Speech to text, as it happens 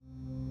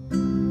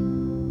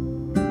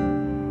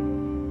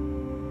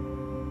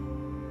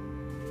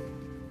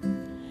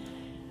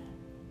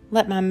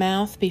Let my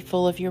mouth be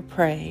full of your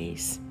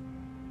praise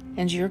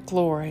and your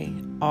glory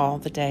all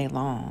the day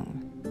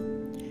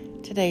long.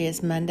 Today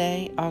is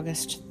Monday,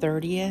 August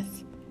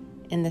 30th,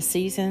 in the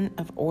season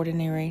of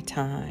ordinary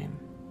time.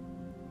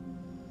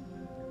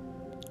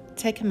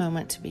 Take a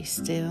moment to be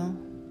still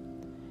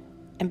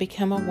and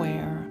become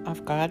aware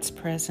of God's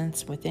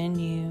presence within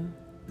you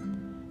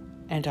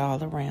and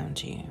all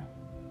around you.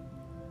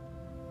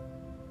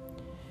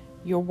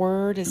 Your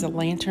word is a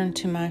lantern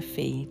to my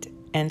feet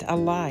and a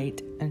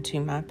light unto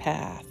my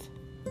path.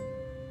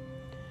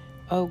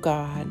 O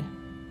God,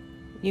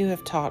 you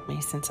have taught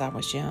me since I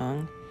was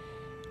young,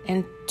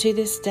 and to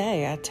this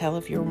day I tell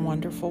of your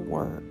wonderful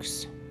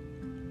works.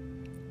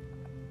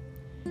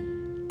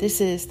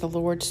 This is the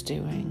Lord's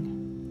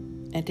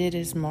doing, and it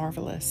is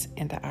marvelous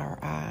in our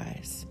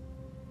eyes.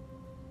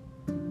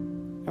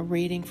 A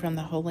reading from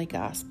the Holy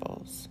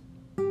Gospels.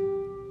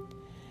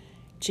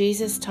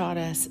 Jesus taught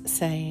us,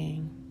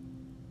 saying,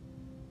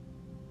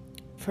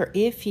 For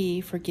if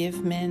ye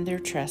forgive men their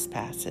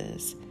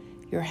trespasses,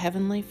 your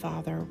heavenly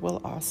Father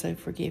will also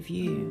forgive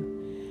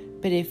you.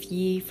 But if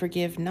ye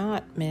forgive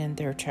not men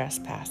their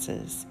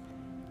trespasses,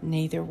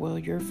 neither will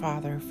your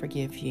Father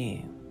forgive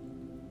you.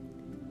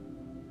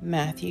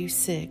 Matthew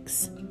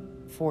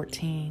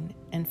 6:14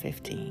 and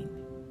 15.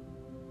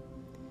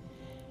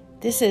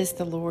 This is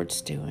the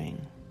Lord's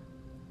doing,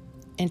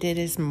 and it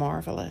is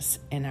marvelous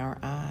in our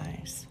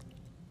eyes.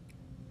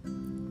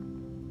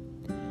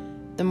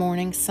 The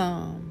Morning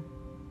Psalm.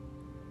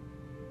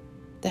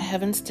 The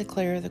heavens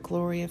declare the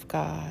glory of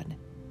God,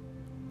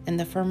 and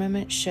the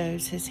firmament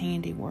shows his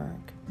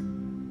handiwork.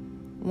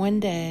 One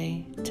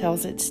day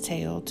tells its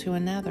tale to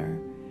another,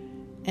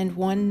 and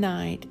one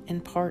night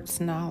imparts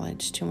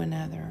knowledge to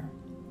another.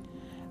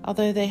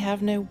 Although they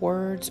have no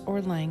words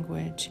or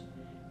language,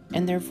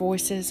 and their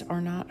voices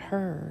are not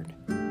heard,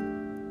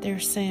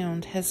 their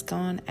sound has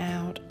gone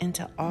out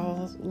into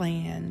all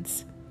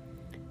lands,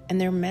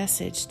 and their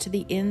message to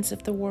the ends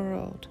of the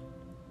world.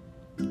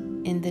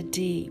 In the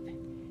deep,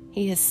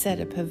 he has set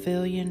a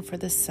pavilion for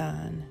the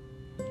sun.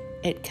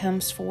 It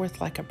comes forth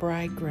like a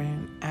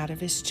bridegroom out of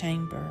his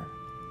chamber.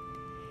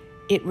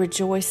 It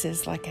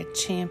rejoices like a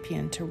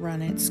champion to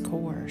run its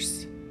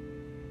course.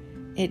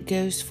 It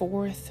goes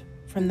forth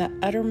from the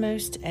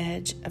uttermost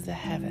edge of the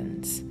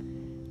heavens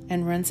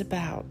and runs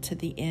about to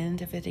the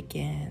end of it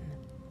again.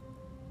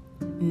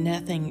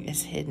 Nothing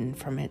is hidden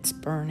from its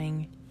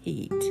burning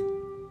heat.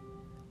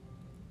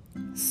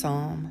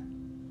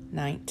 Psalm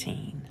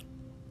 19.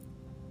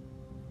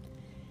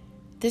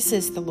 This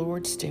is the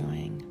Lord's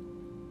doing,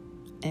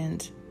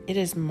 and it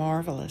is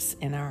marvelous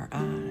in our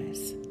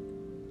eyes.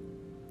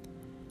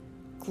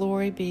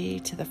 Glory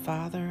be to the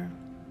Father,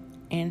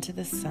 and to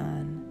the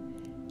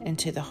Son, and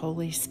to the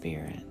Holy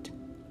Spirit,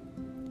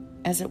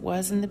 as it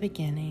was in the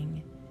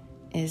beginning,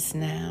 is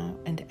now,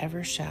 and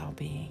ever shall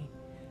be,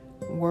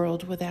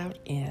 world without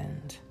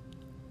end.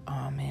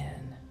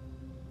 Amen.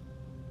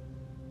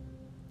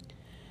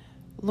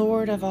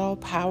 Lord of all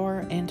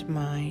power and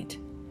might,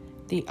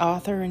 the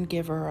author and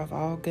giver of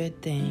all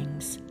good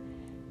things,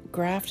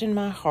 graft in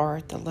my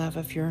heart the love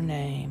of your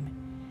name.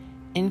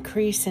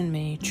 Increase in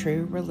me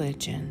true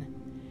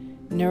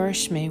religion.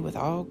 Nourish me with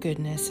all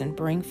goodness and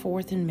bring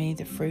forth in me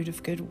the fruit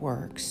of good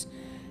works,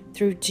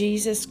 through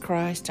Jesus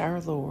Christ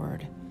our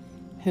Lord,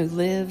 who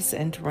lives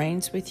and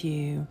reigns with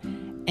you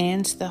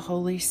and the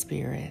Holy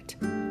Spirit,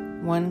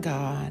 one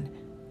God,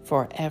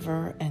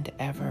 forever and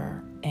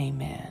ever.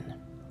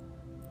 Amen.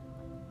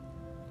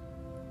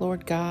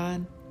 Lord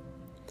God,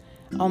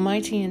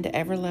 Almighty and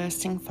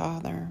everlasting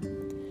Father,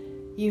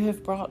 you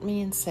have brought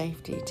me in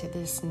safety to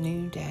this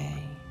new day.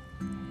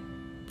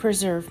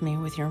 Preserve me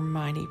with your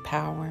mighty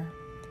power,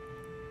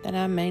 that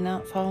I may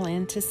not fall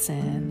into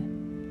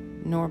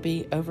sin, nor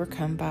be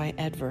overcome by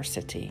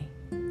adversity.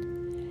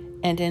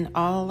 And in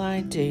all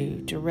I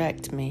do,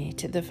 direct me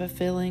to the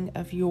fulfilling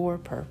of your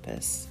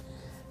purpose,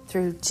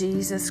 through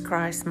Jesus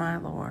Christ my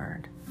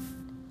Lord.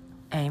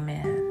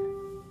 Amen.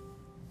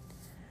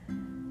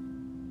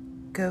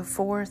 Go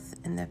forth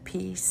in the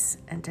peace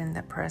and in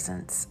the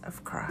presence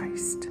of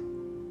Christ.